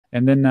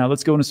And then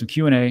let's go into some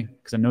Q&A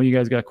because I know you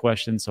guys got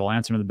questions, so I'll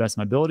answer them to the best of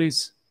my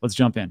abilities. Let's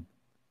jump in.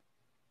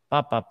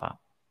 Pop, pop, pop.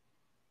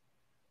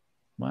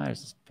 Why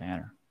is this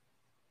banner?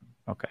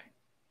 Okay.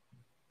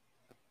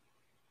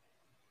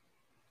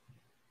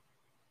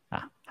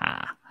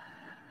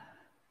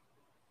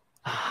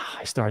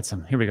 I started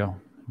some. Here we go.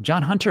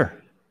 John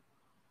Hunter.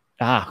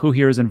 Who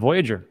here is in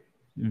Voyager?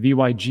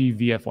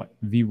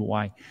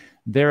 VYG,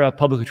 They're a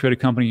publicly traded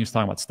company. He's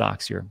talking about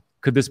stocks here.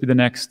 Could this be the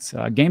next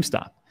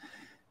GameStop?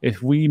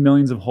 If we,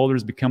 millions of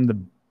holders,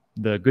 become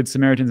the good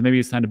Samaritans, maybe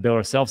it's time to bail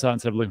ourselves out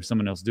instead of looking for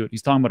someone else to do it.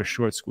 He's talking about a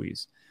short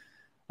squeeze.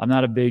 I'm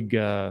not a big,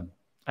 I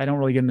don't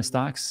really get into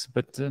stocks,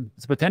 but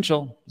it's a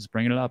potential. Just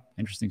bringing it up.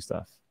 Interesting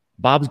stuff.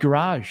 Bob's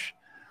Garage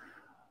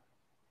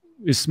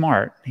is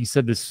smart. He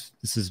said this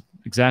is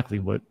exactly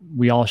what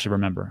we all should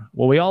remember.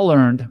 What we all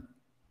learned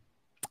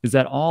is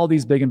that all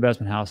these big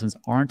investment houses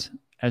aren't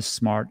as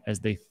smart as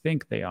they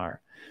think they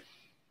are.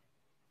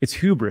 It's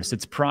hubris,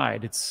 it's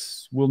pride,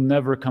 we'll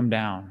never come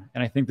down.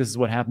 And I think this is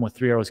what happened with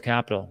Three Arrows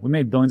Capital. We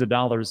made billions of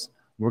dollars.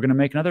 We're going to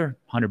make another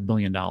 $100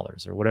 billion or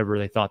whatever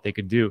they thought they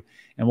could do.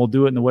 And we'll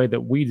do it in the way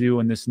that we do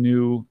in this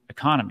new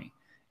economy.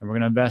 And we're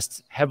going to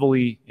invest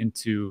heavily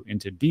into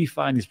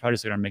DeFi, and these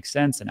projects are going to make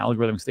sense, and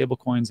algorithmic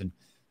stablecoins. And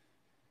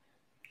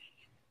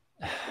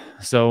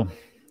so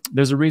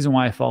there's a reason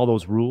why I follow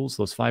those rules,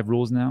 those 5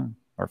 rules now,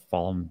 or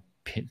follow them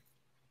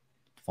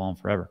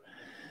forever.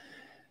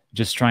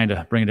 Just trying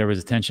to bring it to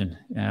everybody's attention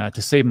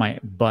to save my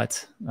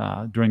butt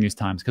during these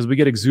times. Because we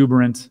get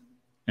exuberant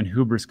and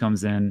hubris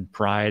comes in,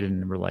 pride,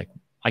 and we're like,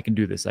 I can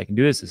do this,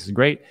 this is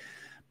great.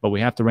 But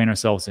we have to rein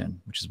ourselves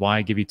in, which is why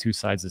I give you 2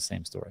 sides of the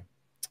same story.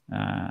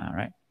 All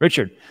right.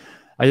 Richard,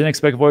 I didn't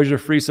expect Voyager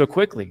to freeze so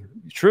quickly.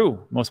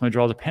 True. Most of my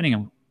draws are pending.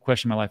 I'm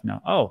questioning my life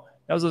now. Oh,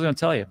 that was what I was going to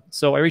tell you.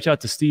 So I reached out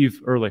to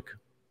Steve Ehrlich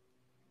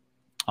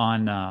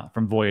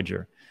from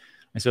Voyager.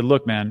 I said,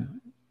 look,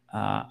 man,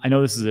 I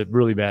know this is a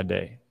really bad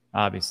day.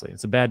 Obviously,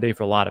 it's a bad day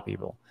for a lot of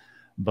people.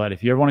 But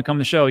if you ever want to come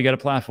to the show, you got a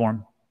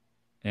platform,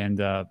 and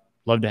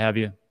love to have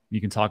you. You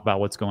can talk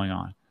about what's going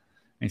on. And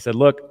he said,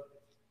 look,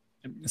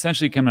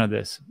 essentially coming out of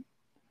this,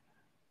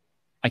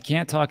 I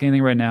can't talk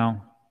anything right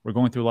now. We're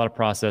going through a lot of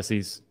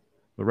processes,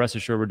 but rest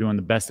assured we're doing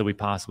the best that we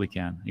possibly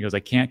can. He goes, I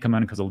can't come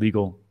in because of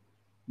legal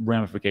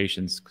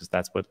ramifications, because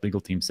that's what the legal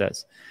team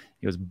says.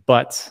 He goes,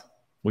 but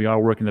we are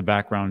working in the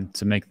background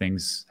to make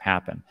things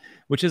happen,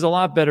 which is a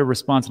lot better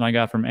response than I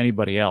got from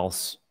anybody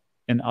else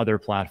in other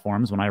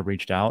platforms when I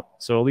reached out.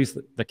 So at least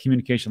the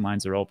communication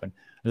lines are open.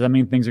 Does that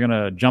mean things are going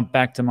to jump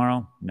back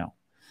tomorrow? No.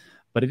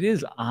 But it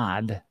is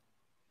odd.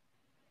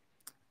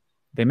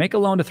 They make a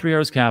loan to Three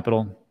Arrows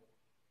Capital,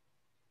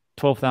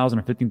 12,000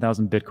 or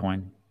 15,000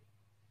 Bitcoin,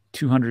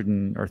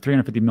 $200 or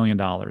 $350 million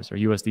or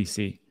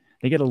USDC.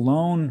 They get a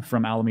loan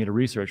from Alameda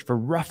Research for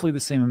roughly the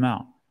same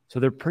amount.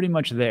 So they're pretty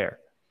much there.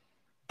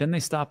 Then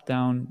they stop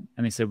down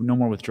and they say, no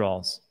more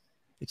withdrawals.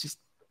 It's just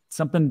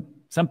something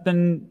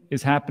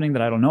is happening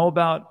that I don't know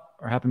about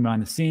or happening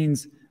behind the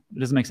scenes. It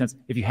doesn't make sense.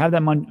 If you have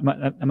that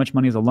much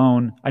money as a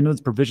loan, I know there's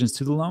provisions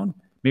to the loan.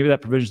 Maybe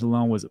that provision to the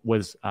loan was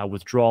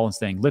withdrawal and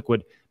staying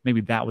liquid.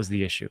 Maybe that was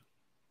the issue.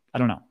 I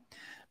don't know.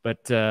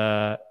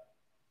 But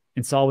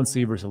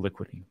insolvency versus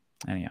liquidity.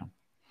 Anyhow.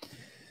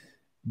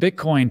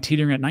 Bitcoin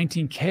teetering at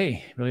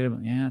 19K. Really?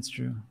 Yeah, that's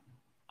true.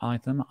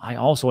 I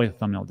also like the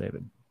thumbnail,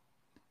 David.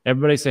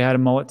 Everybody say hi to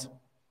Mullet.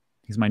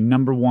 He's my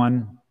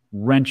 #1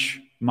 wrench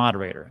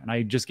moderator. And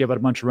I just gave out a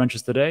bunch of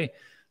wrenches today.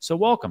 So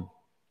welcome.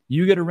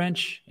 You get a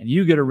wrench, and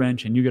you get a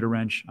wrench, and you get a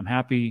wrench. I'm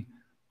happy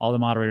all the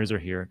moderators are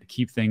here to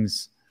keep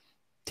things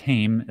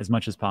tame as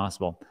much as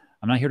possible.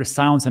 I'm not here to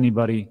silence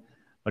anybody,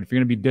 but if you're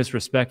going to be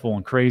disrespectful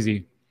and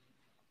crazy,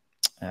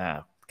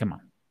 come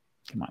on.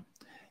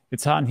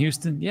 It's hot in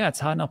Houston. Yeah, it's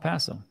hot in El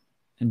Paso.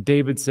 And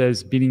David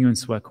says, beating you in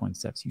SWEATCOIN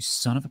steps. You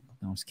son of a...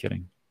 No, I was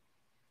kidding.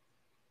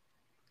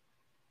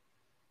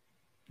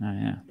 Oh,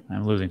 yeah,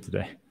 I'm losing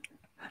today.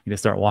 I need to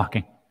start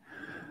walking.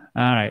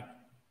 All right.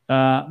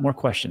 More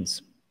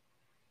questions.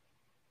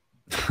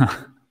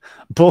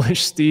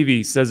 Bullish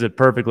Stevie says it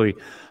perfectly.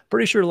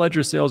 Pretty sure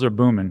Ledger sales are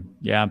booming.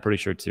 Yeah, I'm pretty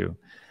sure too.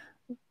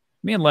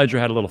 Me and Ledger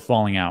had a little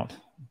falling out.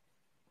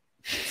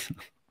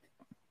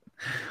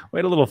 We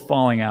had a little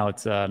falling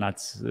out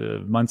months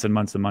and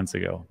months and months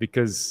ago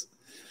because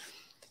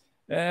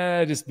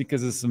just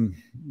because of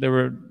there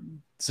were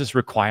just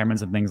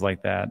requirements and things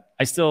like that.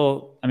 There's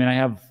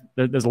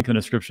a link in the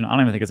description. I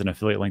don't even think it's an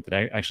affiliate link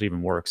that actually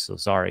even works. So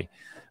sorry,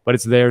 but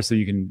it's there so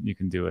you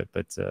can do it.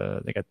 But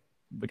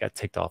we got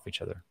ticked off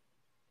each other.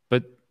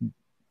 But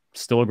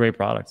still a great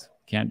product.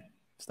 Can't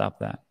stop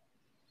that.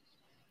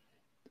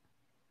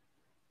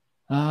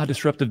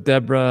 Disruptive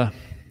Deborah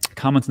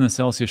comments on the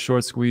Celsius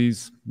short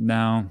squeeze.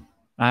 Now,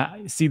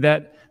 I see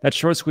that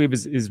short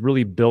squeeze is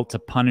really built to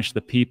punish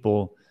the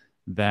people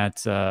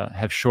that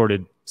have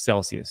shorted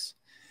Celsius.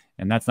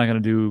 And that's not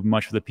going to do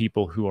much for the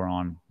people who are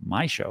on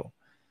my show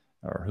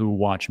or who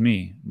watch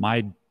me.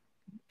 My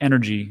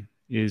energy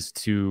is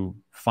to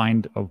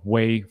find a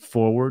way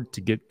forward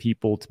to get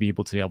people to be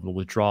able to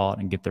withdraw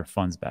and get their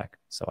funds back.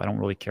 So I don't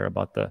really care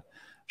about the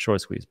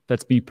short squeeze.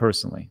 That's me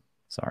personally.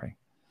 Sorry.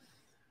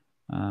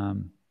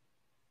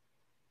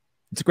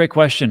 It's a great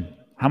question.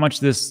 How much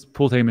this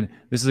pool table?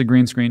 This is a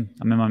green screen.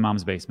 I'm in my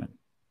mom's basement.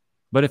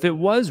 But if it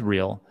was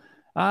real,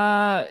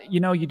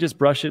 you just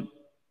brush it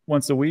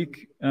once a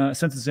week.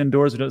 Since it's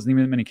indoors, it doesn't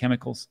need many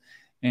chemicals,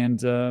 and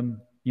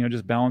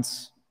just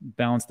balance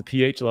the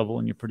pH level,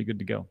 and you're pretty good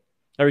to go.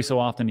 Every so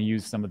often, you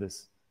use some of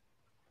this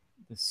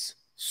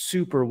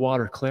super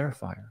water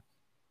clarifier,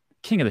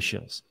 king of the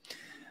shills,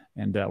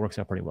 and it works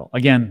out pretty well.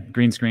 Again,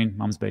 green screen,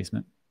 mom's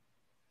basement.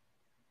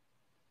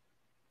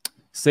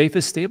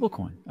 Safest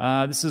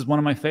stablecoin. This is one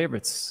of my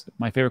favorites.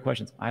 My favorite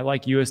questions. I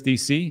like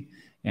USDC,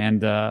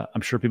 and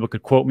I'm sure people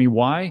could quote me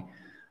why.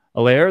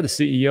 Allaire, the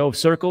CEO of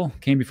Circle,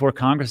 came before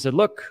Congress and said,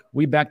 look,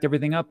 we backed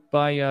everything up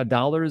by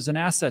dollars and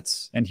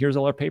assets, and here's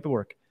all our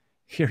paperwork.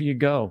 Here you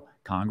go,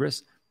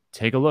 Congress.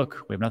 Take a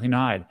look. We have nothing to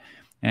hide.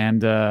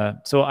 And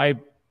so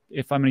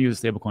if I'm going to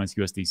use a stablecoin, it's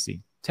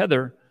USDC.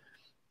 Tether,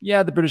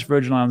 yeah, the British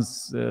Virgin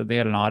Islands, they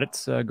had an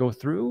audit go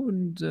through,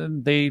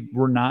 and they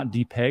were not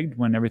depegged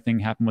when everything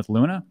happened with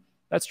Luna.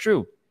 That's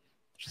true.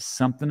 Just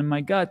something in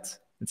my gut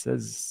that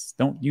says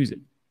don't use it.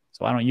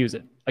 So I don't use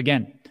it.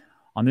 Again,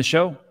 on this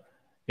show,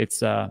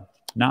 it's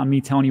not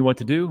me telling you what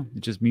to do.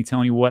 It's just me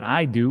telling you what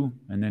I do,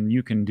 and then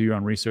you can do your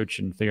own research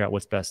and figure out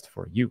what's best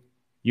for you.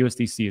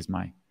 USDC is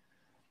my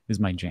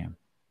jam.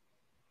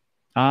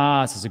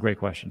 This is a great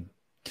question.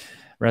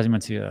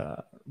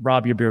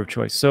 Rob, your beer of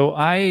choice. So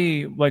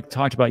I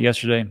talked about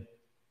yesterday.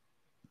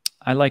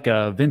 I like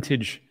a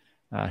vintage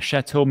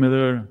Chateau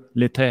Miller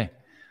L'été,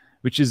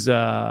 which is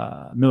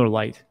Miller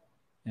Lite.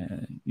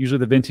 Usually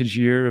the vintage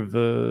year of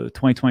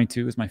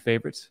 2022 is my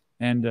favorite.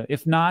 And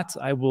if not,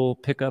 I will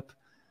pick up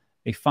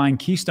a fine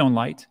Keystone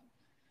Light,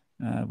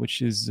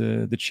 which is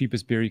the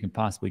cheapest beer you can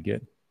possibly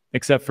get,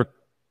 except for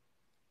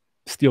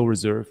Steel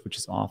Reserve, which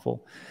is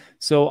awful.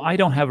 So I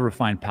don't have a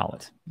refined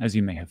palate, as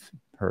you may have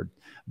heard.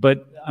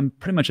 But I'm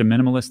pretty much a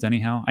minimalist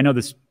anyhow. I know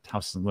this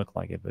house doesn't look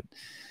like it, but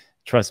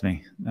trust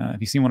me. Have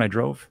you seen what I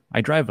drove?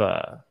 I drive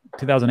a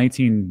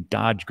 2018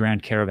 Dodge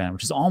Grand Caravan,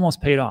 which is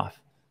almost paid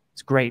off.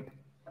 It's great.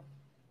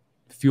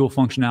 Fuel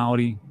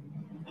functionality,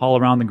 haul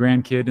around the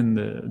grandkid and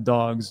the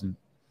dogs and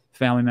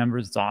family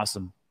members. It's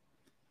awesome.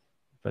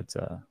 But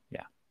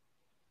yeah,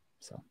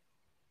 so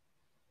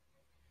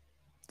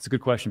it's a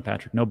good question,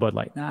 Patrick. No Bud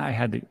Light. Nah, I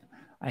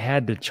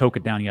had to choke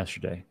it down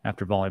yesterday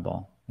after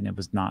volleyball, and it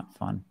was not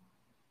fun.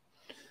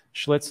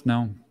 Schlitz,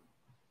 no.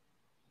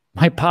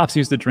 My pops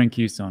used to drink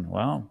Keystone.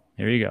 Well,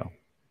 here you go.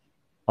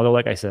 Although,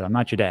 like I said, I'm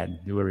not your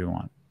dad. Do whatever you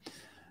want.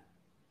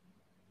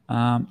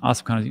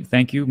 Awesome content.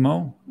 Thank you,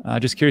 Mo.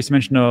 Just curious, you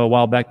mentioned a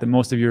while back that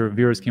most of your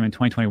viewers came in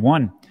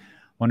 2021.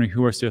 Wondering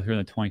who are still here in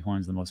the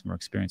 2020s, the most more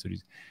experienced.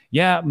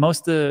 Yeah,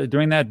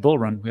 during that bull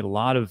run, we had a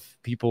lot of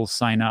people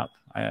sign up,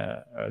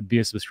 be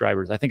a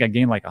subscribers. I think I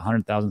gained like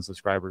 100,000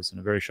 subscribers in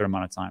a very short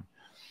amount of time.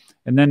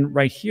 And then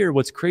right here,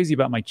 what's crazy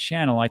about my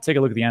channel, I take a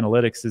look at the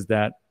analytics, is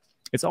that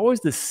it's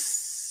always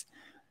this.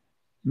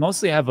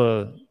 Mostly I have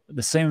the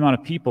same amount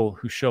of people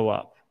who show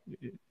up,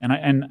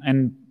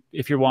 and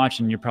if you're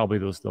watching, you're probably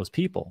those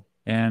people.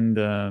 And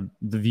the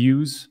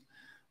views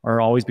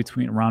are always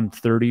between around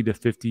 30 to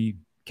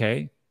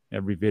 50K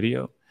every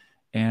video.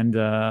 And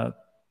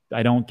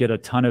I don't get a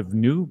ton of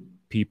new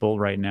people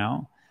right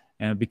now,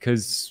 and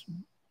because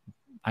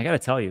I got to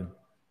tell you,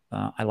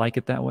 I like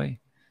it that way.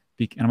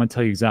 And I'm going to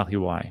tell you exactly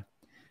why.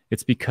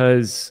 It's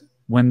because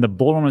when the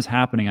bull run was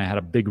happening, I had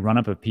a big run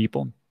up of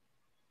people,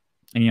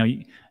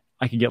 and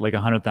I could get like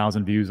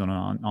 100,000 views on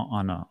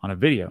a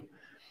video.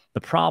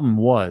 The problem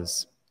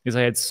is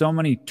I had so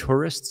many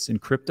tourists in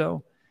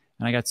crypto,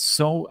 and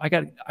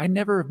I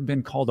never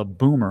been called a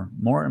boomer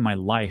more in my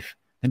life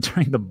than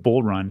during the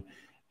bull run.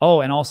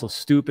 Oh, and also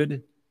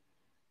stupid,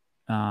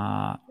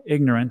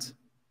 ignorant,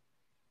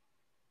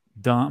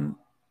 dumb,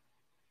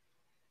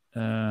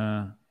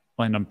 and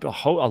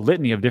a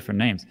litany of different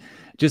names,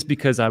 just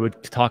because I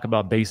would talk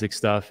about basic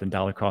stuff and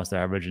dollar cost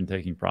average and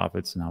taking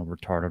profits and how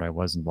retarded I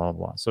was and blah,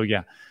 blah, blah. So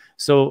yeah.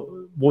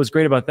 So what was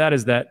great about that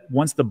is that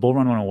once the bull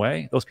run went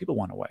away, those people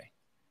went away.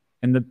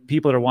 And the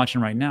people that are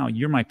watching right now,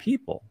 you're my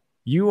people.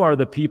 You are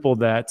the people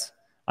that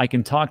I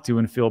can talk to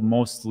and feel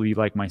mostly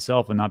like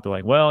myself, and not be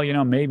like, well,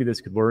 maybe this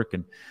could work,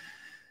 and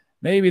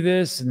maybe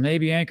this, and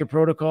maybe Anchor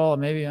Protocol,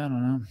 and maybe I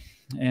don't know.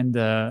 And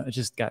it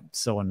just got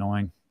so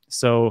annoying.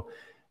 So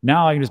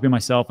now I can just be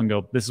myself and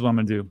go, this is what I'm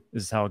going to do.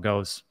 This is how it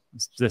goes.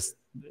 This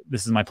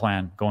is my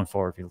plan going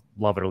forward. If you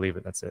love it or leave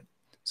it, that's it.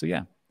 So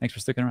yeah, thanks for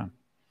sticking around.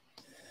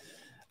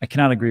 I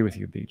cannot agree with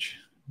you, Beach.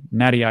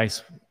 Natty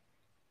Ice,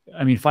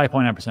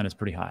 5.9% is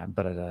pretty high,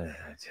 but no.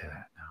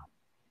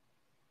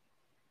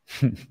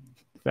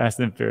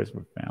 Fast and Furious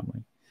for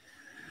family.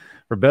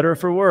 For better or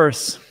for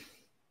worse.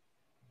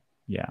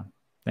 Yeah.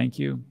 Thank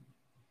you.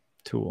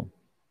 Tool.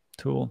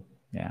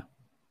 Yeah.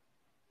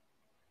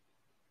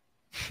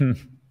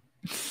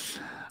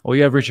 Well,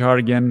 you have Richard Hart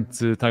again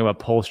to talk about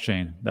Pulse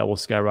Chain. That will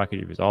skyrocket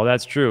your views. Oh,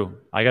 that's true.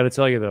 I got to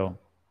tell you, though.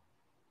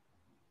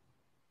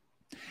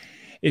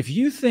 If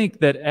you think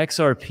that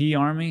XRP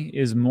Army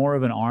is more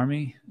of an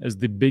army as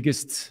the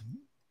biggest,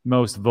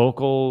 most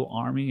vocal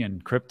army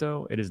in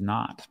crypto, it is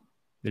not.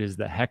 It is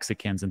the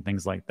hexagons and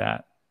things like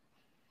that.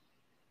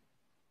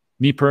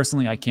 Me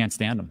personally, I can't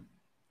stand them.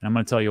 And I'm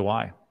going to tell you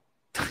why.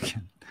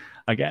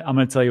 Again, I'm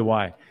going to tell you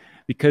why.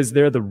 Because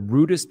they're the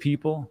rudest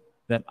people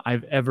that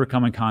I've ever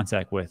come in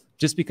contact with.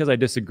 Just because I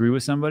disagree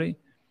with somebody.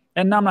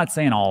 And I'm not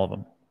saying all of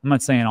them. I'm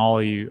not saying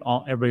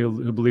everybody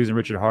who believes in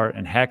Richard Hart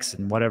and Hex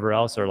and whatever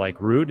else are like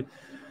rude.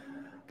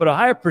 But a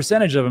higher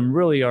percentage of them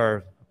really are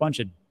a bunch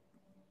of...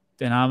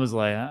 And I was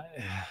like,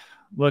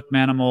 look,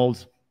 man, I'm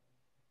old.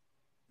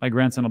 My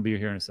grandson will be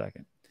here in a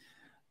second.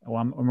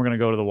 Well, we're going to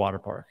go to the water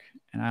park.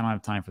 And I don't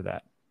have time for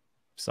that.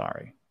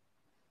 Sorry.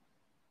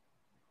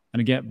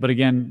 And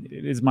again,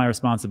 it is my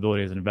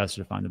responsibility as an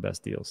investor to find the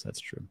best deals. That's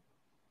true.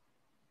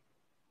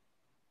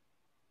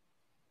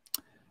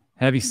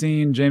 Have you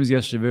seen James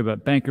yesterday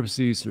about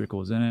bankruptcy? Circle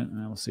was in it.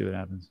 We'll see what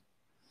happens.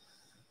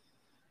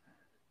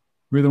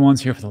 We're the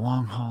ones here for the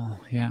long haul.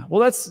 Yeah.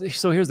 Well,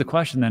 so here's the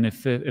question then.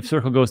 If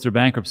Circle goes through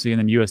bankruptcy and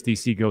then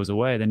USDC goes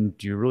away, then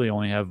do you really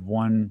only have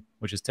one,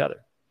 which is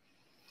Tether?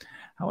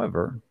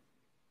 However,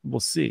 we'll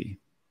see.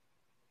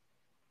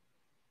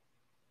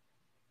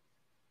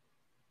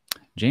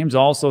 James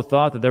also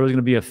thought that there was going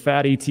to be a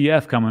fat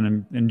ETF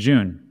coming in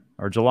June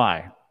or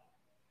July.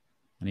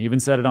 And he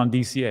even said it on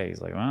DCA.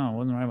 He's like, well, I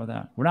wasn't right about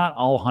that. We're not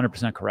all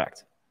 100%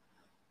 correct,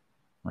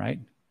 right?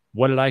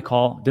 What did I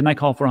call? Didn't I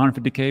call for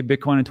 150K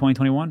Bitcoin in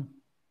 2021?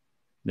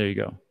 There you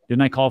go.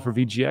 Didn't I call for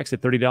VGX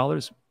at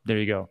 $30? There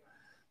you go.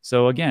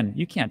 So again,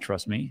 you can't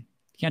trust me.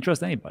 You can't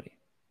trust anybody.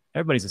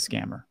 Everybody's a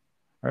scammer.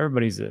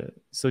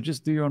 So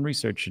just do your own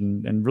research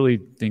and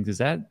really think, is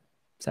that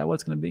what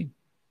it's going to be?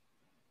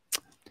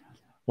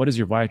 What is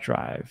your wife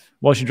drive?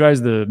 Well, she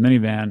drives the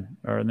minivan,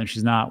 and then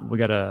she's not. We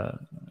got a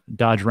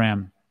Dodge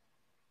Ram,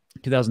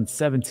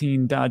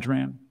 2017 Dodge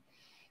Ram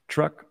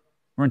truck.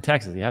 We're in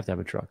Texas. You have to have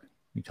a truck.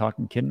 You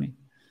kidding me?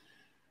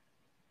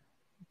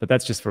 But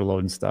that's just for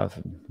loading stuff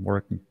and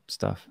work and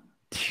stuff.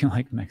 Do you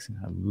like Mexican?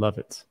 I love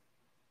it.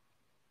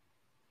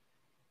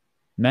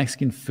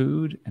 Mexican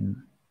food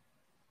and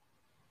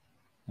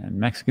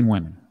Mexican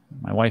women.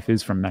 My wife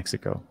is from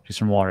Mexico. She's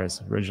from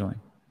Juarez originally.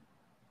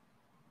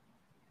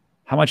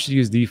 How much do you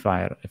use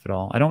DeFi, if at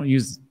all? I don't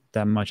use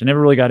that much. I never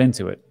really got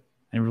into it.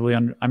 I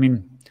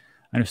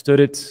understood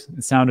it.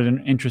 It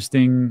sounded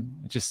interesting.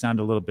 It just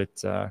sounded a little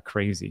bit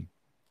crazy.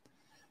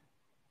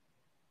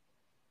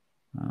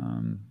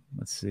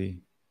 Let's see.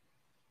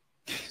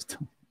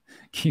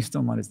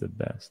 Keystone Light is the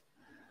best.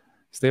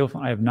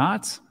 Stablecoin, I have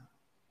not.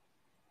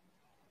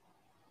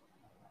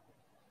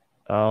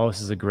 Oh,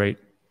 this is a great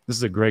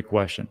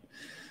question.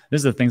 This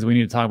is the things we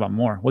need to talk about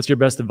more. What's your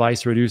best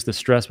advice to reduce the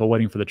stress while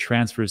waiting for the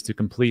transfers to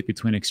complete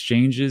between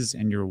exchanges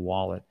and your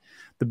wallet?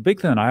 The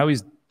big thing that I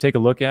always take a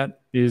look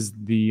at is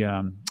the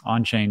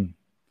on-chain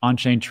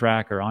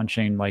track or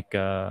on-chain like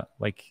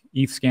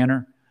ETH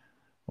scanner,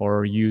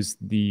 or use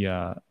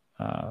the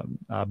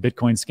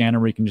Bitcoin scanner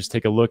where you can just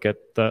take a look at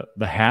the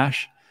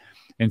hash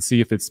and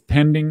see if it's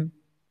pending,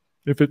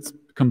 if it's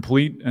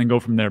complete, and go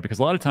from there. Because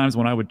a lot of times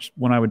when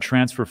I would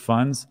transfer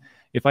funds,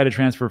 if I had to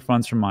transfer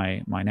funds from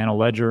my Nano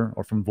Ledger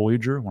or from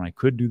Voyager, when I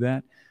could do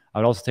that, I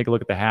would also take a look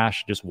at the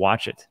hash, just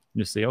watch it,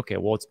 and just say, okay,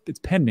 well, it's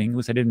pending. At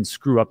least I didn't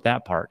screw up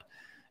that part.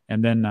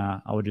 And then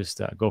I would just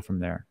go from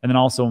there. And then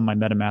also in my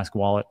MetaMask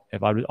wallet,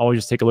 if I would always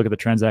just take a look at the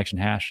transaction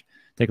hash,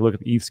 take a look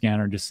at the ETH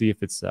scanner, and just see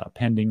if it's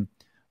pending,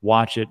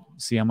 watch it,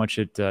 see how much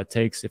it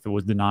takes, if it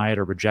was denied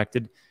or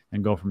rejected,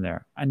 and go from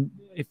there. And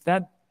if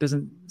that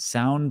doesn't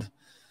sound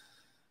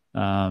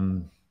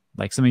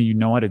like something you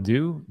know how to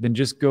do, then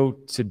just go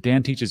to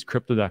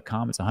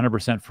danteachescrypto.com. It's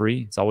 100%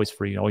 free. It's always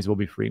free. It always will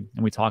be free.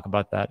 And we talk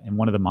about that in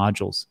one of the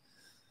modules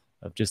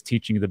of just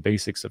teaching you the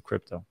basics of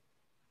crypto.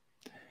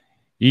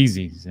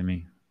 Easy,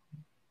 Zimmy.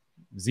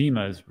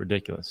 Zima is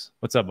ridiculous.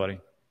 What's up, buddy?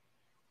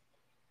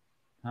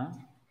 Huh?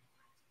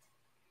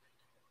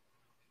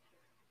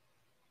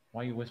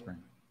 Why are you whispering?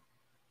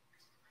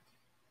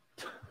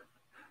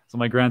 So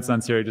my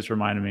grandson's here. He just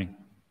reminded me.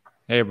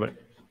 Hey, everybody.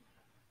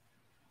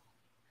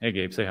 Hey,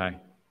 Gabe. Say hi.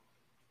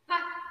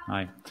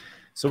 Hi.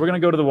 So we're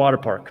going to go to the water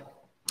park.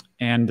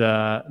 And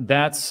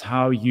that's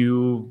how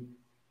you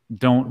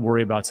don't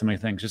worry about so many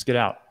things. Just get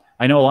out.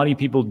 I know a lot of you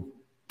people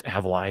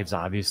have lives,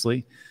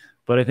 obviously.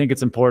 But I think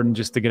it's important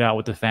just to get out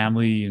with the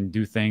family and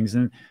do things.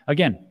 And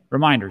again,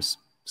 reminders.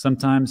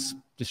 Sometimes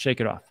just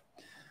shake it off.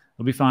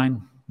 It'll be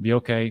fine. Be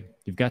okay.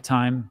 You've got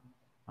time.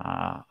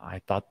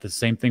 I thought the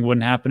same thing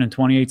wouldn't happen in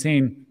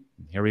 2018.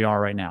 Here we are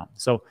right now.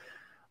 So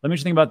let me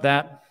just think about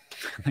that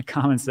in the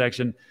comment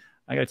section.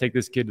 I got to take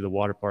this kid to the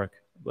water park.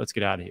 Let's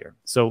get out of here.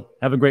 So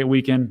have a great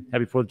weekend.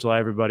 Happy 4th of July,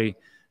 everybody.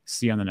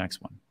 See you on the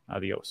next one.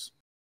 Adios.